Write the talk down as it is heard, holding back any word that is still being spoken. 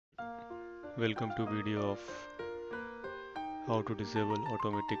Welcome to video of how to disable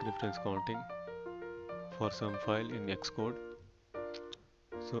automatic reference counting for some file in Xcode.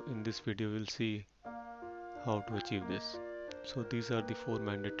 So in this video we'll see how to achieve this. So these are the four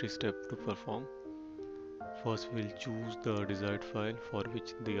mandatory steps to perform. First we'll choose the desired file for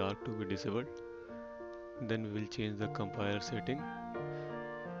which the arc to be disabled. Then we will change the compiler setting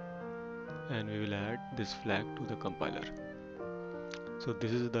and we will add this flag to the compiler. So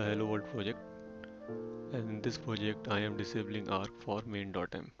this is the hello world project, and in this project I am disabling arc for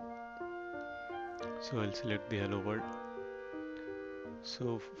main.m. So I'll select the hello world.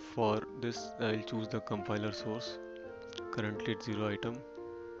 So for this I'll choose the compiler source. Currently it's 0 item.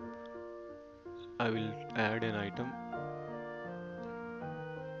 I will add an item.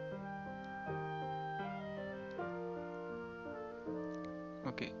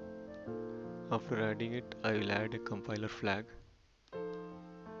 Okay. After adding it, I will add a compiler flag.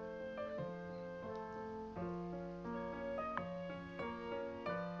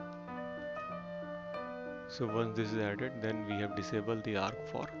 So once this is added, then we have disabled the arc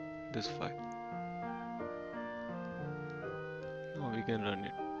for this file. Now we can run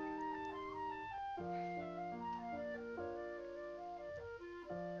it.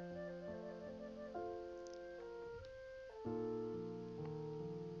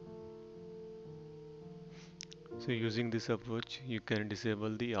 So using this approach, you can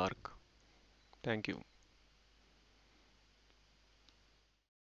disable the arc. Thank you.